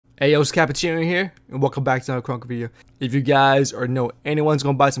Hey yo, it's Cappuccino here, and welcome back to another Krunker video. If you guys or know anyone's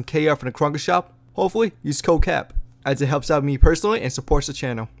gonna buy some KR from the Krunker shop, hopefully use code CAP, as it helps out me personally and supports the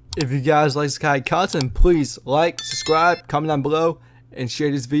channel. If you guys like this kind of content, please like, subscribe, comment down below, and share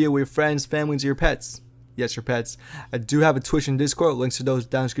this video with your friends, families, and your pets. Yes, your pets. I do have a Twitch and Discord, links to those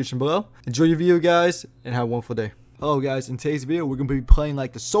down in the description below. Enjoy your video, guys, and have a wonderful day. Hello guys, in today's video we're going to be playing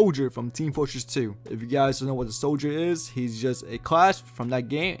like the soldier from Team Fortress 2. If you guys don't know what the soldier is, he's just a class from that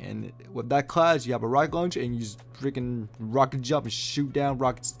game, and with that class you have a rocket launcher and you just freaking rocket jump and shoot down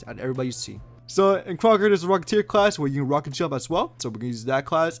rockets at everybody you see. So in Krunker there's a Rocketeer class where you can rocket jump as well, so we're going to use that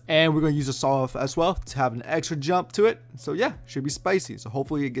class, and we're going to use a saw-off as well to have an extra jump to it. So yeah, should be spicy, so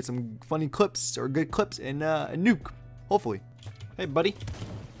hopefully you get some funny clips or good clips in Nuke, hopefully. Hey buddy.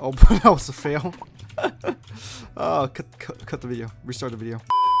 Oh, that was a fail. Oh, cut the video. Restart the video.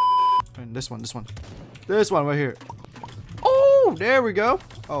 And this one right here. Oh, there we go.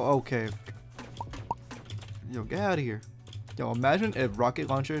 Oh, okay. Yo, get out of here. Yo, imagine if rocket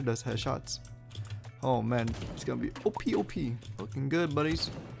launcher does headshots. Oh man, it's gonna be OP. Looking good, buddies.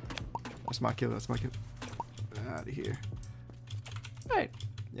 That's my kill. Out of here. Alright.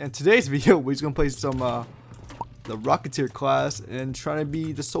 Yeah, in today's video, we're just gonna play some the Rocketeer class and trying to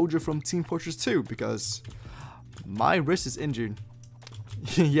be the soldier from Team Fortress 2 because my wrist is injured.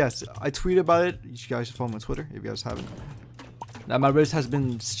 Yes, I tweeted about it. You guys should follow me on Twitter if you guys haven't. Now my wrist has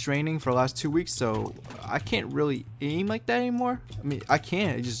been straining for the last 2 weeks, so I can't really aim like that anymore. I mean, I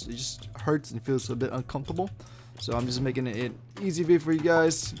can. It just hurts and feels a bit uncomfortable. So I'm just making it an easy video for you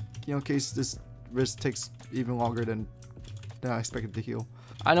guys, you know, in case this wrist takes even longer than I expected to heal.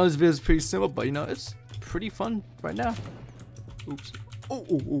 I know this video is pretty simple, but you know, it's pretty fun right now. Oops.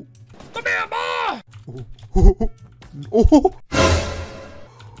 Oh. Come here, boy! Oh,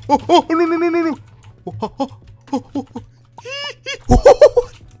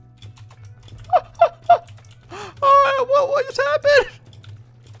 no. What just happened?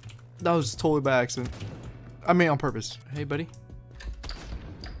 That was totally by accident. I mean, on purpose. Hey, buddy.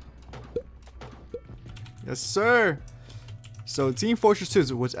 Yes, sir. So, Team Fortress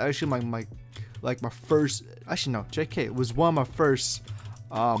 2 was actually my first, actually no, JK, it was one of my first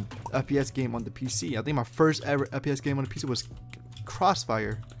FPS game on the PC. I think my first ever FPS game on the PC was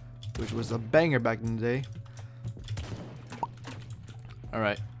Crossfire, which was a banger back in the day.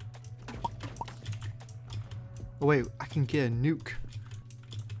 Alright. Oh wait, I can get a nuke.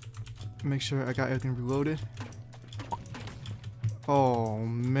 Make sure I got everything reloaded. Oh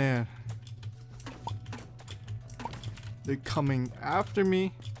man. They're coming after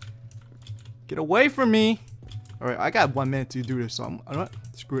me. Get away from me! Alright, I got 1 minute to do this, so I'm not.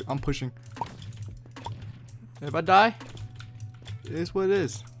 Screw it, I'm pushing. If I die, it is what it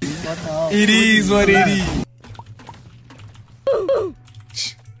is. It is what it is.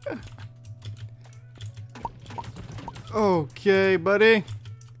 Okay, buddy.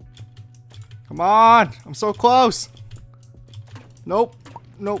 Come on! I'm so close! Nope.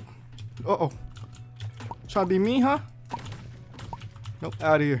 Uh-oh. Trying to be me, huh? Nope,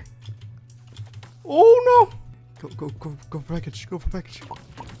 out of here. Oh no! Go for package. Go for package.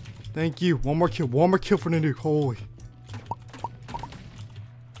 Thank you. One more kill for the nuke. Holy.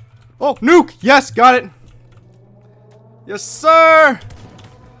 Oh, nuke! Yes, got it. Yes, sir.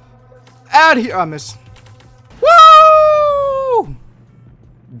 Out of here. I missed. Woo!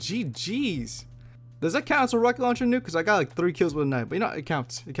 GG's. Does that count as a rocket launcher nuke? Because I got like 3 kills with a knife. But you know, it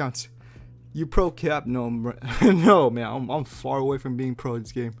counts. It counts. You pro cap? No, no, man. I'm far away from being pro in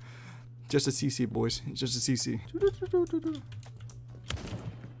this game. Just a CC, boys. Just a CC.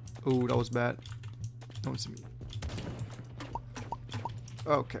 Oh, that was bad. Don't see me.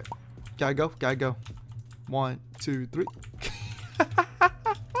 Okay. Gotta go. 1, 2, 3.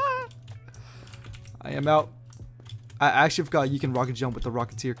 I am out. I actually forgot you can rocket jump with the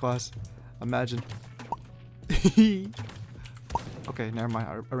Rocketeer class. Imagine. Okay, never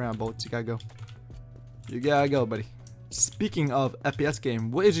mind. Around bullets. You gotta go. You gotta go, buddy. Speaking of FPS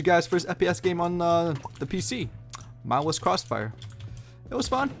game, what is your guys' first FPS game on the PC? Mine was Crossfire. It was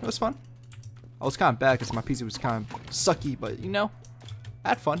fun. I was kind of bad because my PC was kind of sucky, but you know, I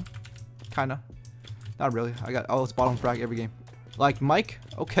had fun. Kinda. Not really. I got all this bottom frag every game. Like Mike?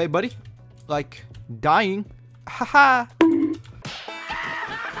 Okay, buddy. Like dying. Haha.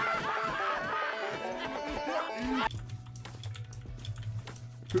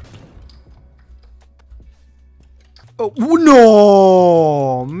 Oh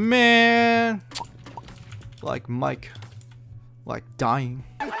no, man! Like Mike, like dying.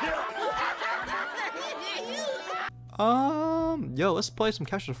 Yo, let's play some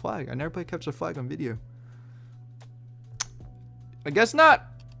Capture the Flag. I never played Capture the Flag on video. I guess not.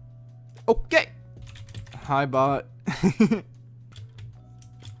 Okay. Hi, bot.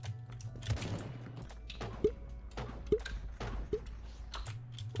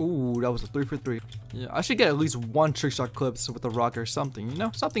 Ooh, that was a 3 for 3. Yeah, I should get at least one trick shot clips with a rocket or something, you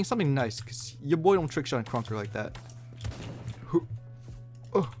know? Something nice, because your boy don't trick shot in Krunker like that.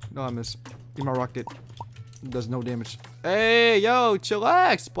 Oh, no, I missed. Get my rocket. Does no damage. Hey, yo,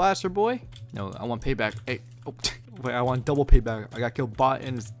 chillax, blaster boy. No, I want payback. Hey, oh, wait, I want double payback. I got killed bot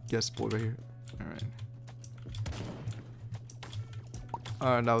and his guest boy right here. Alright.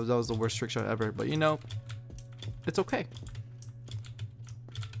 Alright, that was the worst trick shot ever, but you know, it's okay.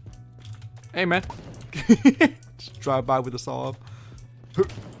 Hey, man. Just drive by with the saw up.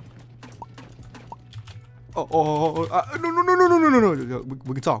 No.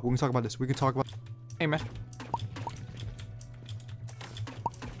 We can talk. We can talk about this. We can talk about. Hey, man.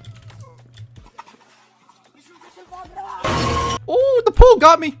 Oh, the pool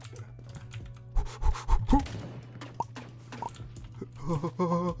got me.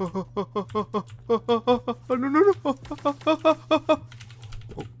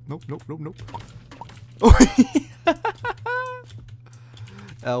 No. Oh, nope. Oh.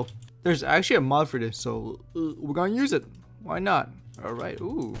 L. There's actually a mod for this, so we're gonna use it. Why not? Alright,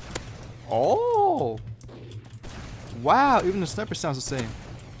 ooh. Oh! Wow, even the sniper sounds the same.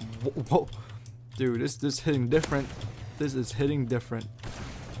 Whoa. Dude, this hitting different. This is hitting different.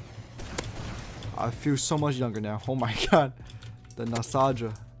 I feel so much younger now. Oh my god. The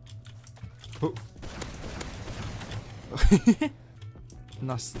nostalgia.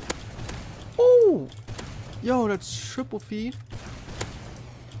 Oh! Yo, that's triple feed.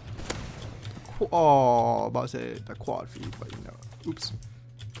 Oh, about to say the quad feed, but you know. Oops.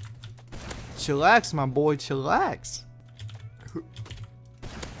 Chillax, my boy, chillax.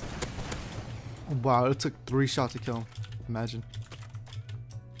 Wow, it took 3 shots to kill him. Imagine.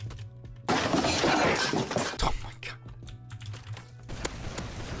 Oh my god.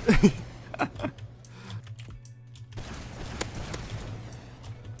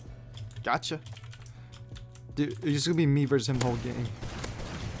 Gotcha. Dude, it's just gonna be me versus him the whole game.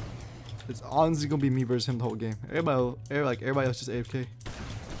 It's honestly gonna be me versus him the whole game. Everybody else just AFK.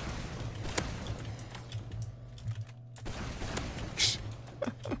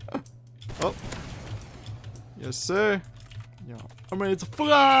 Oh. Yes, sir. Yo, I'm ready to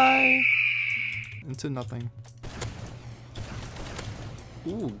fly into nothing.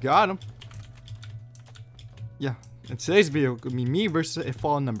 Ooh, got him. Yeah, in today's video, it's gonna be me versus a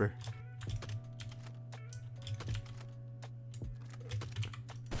fallen number.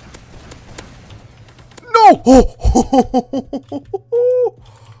 No! Oh!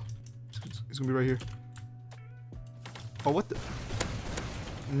 It's gonna be right here. Oh, what the?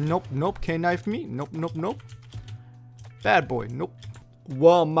 Nope. Can't knife me. Nope. Bad boy. Nope.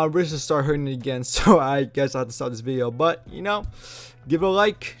 Well, my wrist has started hurting again, so I guess I have to stop this video. But, you know, give it a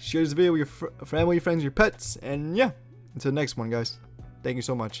like, share this video with your family, friends, your pets, and yeah, until the next one, guys. Thank you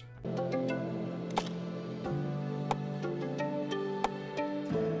so much.